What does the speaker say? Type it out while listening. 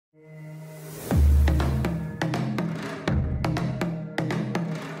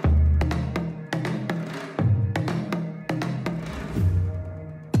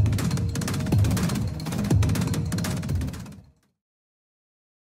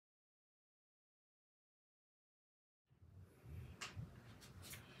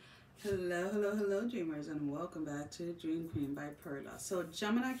Hello, hello, hello, dreamers, and welcome back to Dream Queen by Perla'S. So,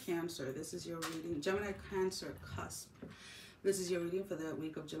 Gemini Cancer, this is your reading. Gemini Cancer Cusp. This is your reading for the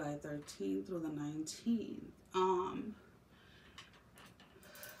week of July 13th through the 19th.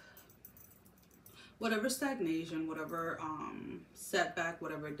 Whatever stagnation, whatever setback,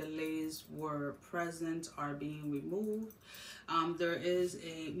 whatever delays were present are being removed. There is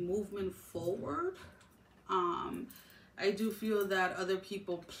a movement forward. I do feel that other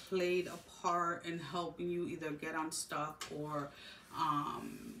people played a part in helping you either get unstuck or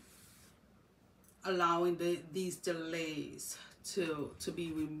allowing these delays to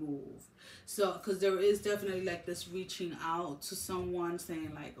be removed. So because there is definitely like this reaching out to someone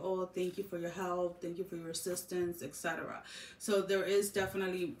saying like, oh, thank you for your help, thank you for your assistance, etc. So there is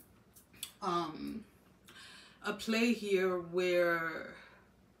definitely a play here where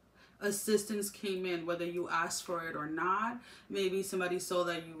assistance came in, whether you asked for it or not. Maybe somebody saw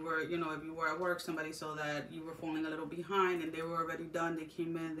that you were, you know, if you were at work, somebody saw that you were falling a little behind and they were already done. They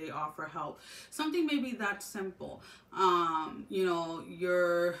came in, they offer help. Something maybe that simple. You know,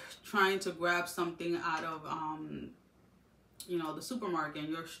 you're trying to grab something out of, you know, the supermarket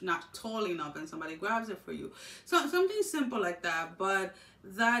and you're not tall enough and somebody grabs it for you. So something simple like that. But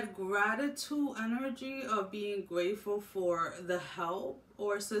that gratitude energy of being grateful for the help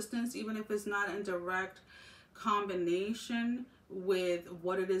or assistance, even if it's not in direct combination with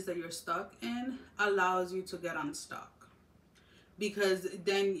what it is that you're stuck in, allows you to get unstuck. Because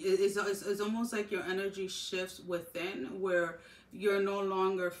then it's almost like your energy shifts within where you're no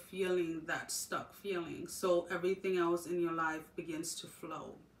longer feeling that stuck feeling. So everything else in your life begins to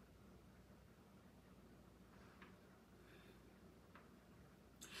flow.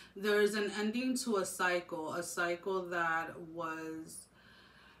 There's an ending to a cycle that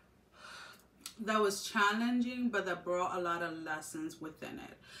was challenging, but that brought a lot of lessons within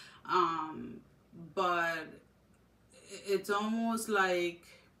it. But it's almost like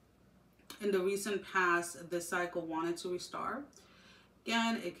in the recent past, this cycle wanted to restart.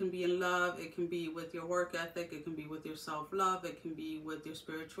 Again, it can be in love, it can be with your work ethic, it can be with your self-love, it can be with your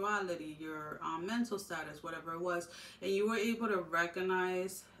spirituality, your mental status, whatever it was. And you were able to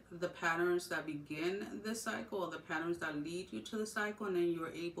recognize the patterns that begin this cycle, or the patterns that lead you to the cycle, and then you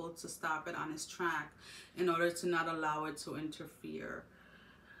were able to stop it on its track in order to not allow it to interfere.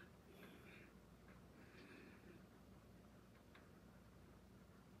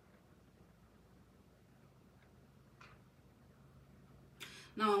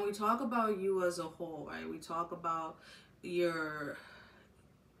 Now, when we talk about you as a whole, right, we talk about your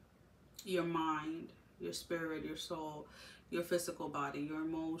mind, your spirit, your soul, your physical body, your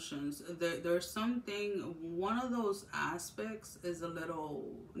emotions. There's something, one of those aspects is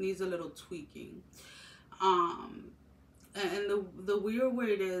needs a little tweaking. And the weird way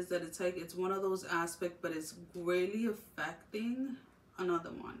it is that it's like, it's one of those aspects, but it's greatly affecting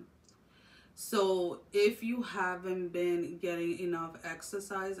another one. So if you haven't been getting enough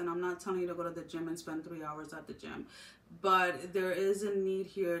exercise, and I'm not telling you to go to the gym and spend 3 hours at the gym, but there is a need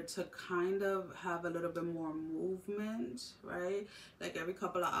here to kind of have a little bit more movement, right? Like every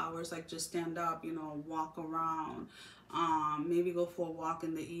couple of hours, like just stand up, you know, walk around, maybe go for a walk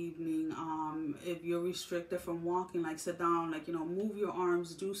in the evening. If you're restricted from walking, like sit down, like, you know, move your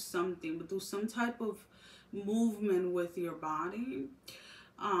arms, do something, but do some type of movement with your body.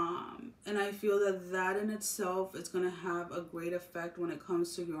 And I feel that in itself is going to have a great effect when it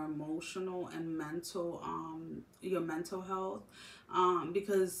comes to your emotional and mental, your mental health.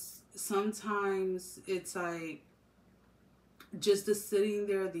 Because sometimes it's like just the sitting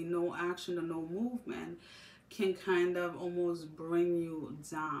there, the no action, the no movement can kind of almost bring you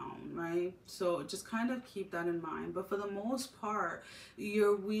down, right? So just kind of keep that in mind. But for the most part,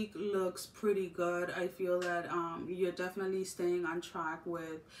 your week looks pretty good. I feel that you're definitely staying on track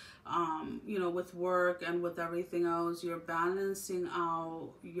with, you know, with work and with everything else. You're balancing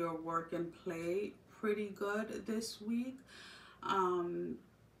out your work and play pretty good this week.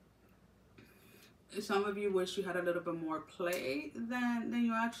 Some of you wish you had a little bit more play than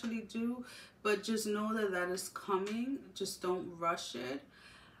you actually do, but just know that is coming. Just don't rush it.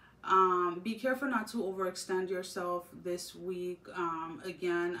 Be careful not to overextend yourself this week.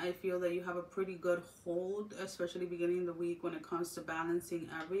 Again, I feel that you have a pretty good hold, especially beginning the week when it comes to balancing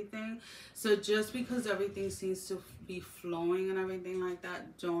everything. So just because everything seems to be flowing and everything like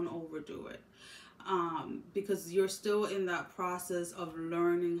that, don't overdo it. Because you're still in that process of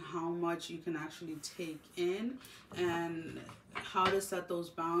learning how much you can actually take in and how to set those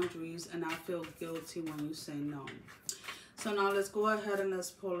boundaries and not feel guilty when you say no. So now let's go ahead and let's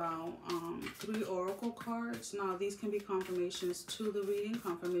pull out 3 oracle cards. Now these can be confirmations to the reading,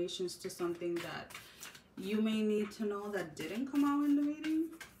 confirmations to something that you may need to know that didn't come out in the reading,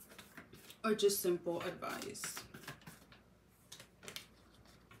 or just simple advice.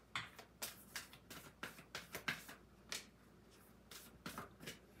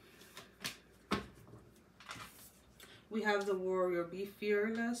 We have the Warrior, be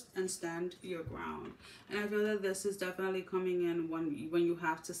fearless and stand your ground. And I feel that this is definitely coming in when you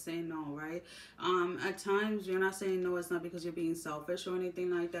have to say no, right? At times you're not saying no, it's not because you're being selfish or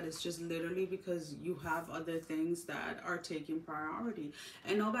anything like that. It's just literally because you have other things that are taking priority.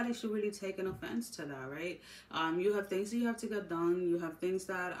 And nobody should really take an offense to that, right? You have things that you have to get done. You have things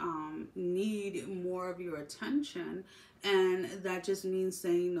that need more of your attention. And that just means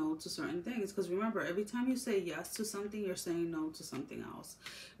saying no to certain things. Because remember, every time you say yes to something, you're saying no to something else.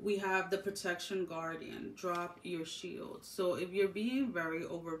 We have the protection guardian, drop your shield. So if you're being very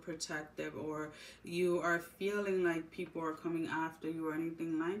overprotective, or you are feeling like people are coming after you or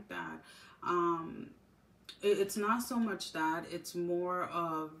anything like that, it's not so much that, it's more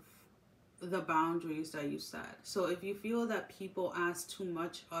of the boundaries that you set. So if you feel that people ask too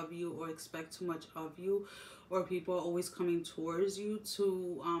much of you or expect too much of you, or people are always coming towards you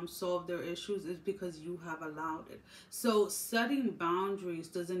to solve their issues, is because you have allowed it. So setting boundaries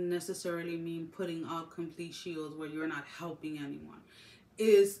doesn't necessarily mean putting up complete shields where you're not helping anyone.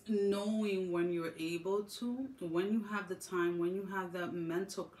 Is knowing when you're able to, when you have the time, when you have the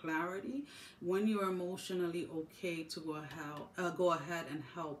mental clarity, when you're emotionally okay to go ahead and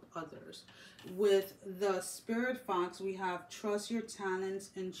help others. With the Spirit Fox, we have trust your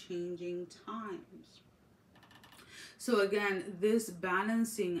talents in changing times. So again, this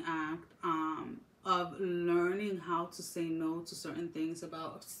balancing act of learning how to say no to certain things,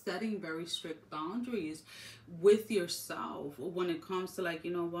 about setting very strict boundaries with yourself when it comes to, like,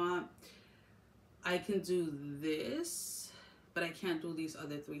 you know what, I can do this, but I can't do these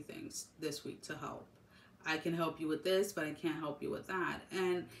other 3 things this week to help. I can help you with this, but I can't help you with that.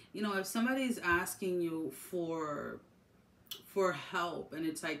 And, you know, if somebody's asking you for help and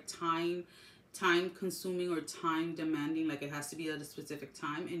it's like time consuming or time demanding, like it has to be at a specific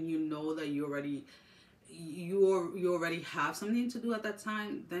time, and you know that you already have something to do at that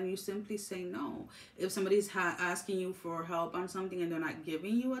time, then you simply say no. If somebody's asking you for help on something and they're not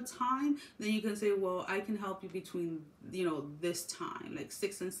giving you a time, then you can say, well, I can help you between, you know, this time, like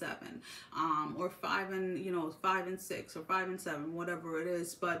 6 and 7, or 5 and 6, or 5 and 7, whatever it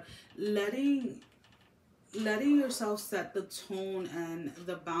is. But letting yourself set the tone and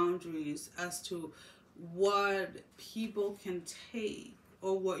the boundaries as to what people can take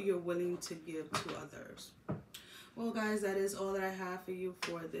or what you're willing to give to others. Well, guys, that is all that I have for you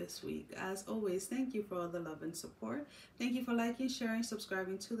for this week. As always, thank you for all the love and support. Thank you for liking, sharing,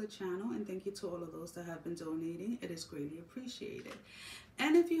 subscribing to the channel, and thank you to all of those that have been donating. It is greatly appreciated.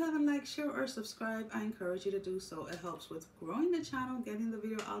 And if you haven't liked, share, or subscribe, I encourage you to do so. It helps with growing the channel, getting the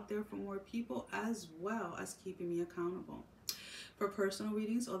video out there for more people, as well as keeping me accountable. For personal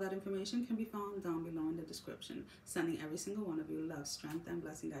readings, all that information can be found down below in the description. Sending every single one of you love, strength, and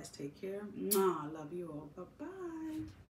blessing, guys. Take care. Mwah. Love you all. Bye-bye.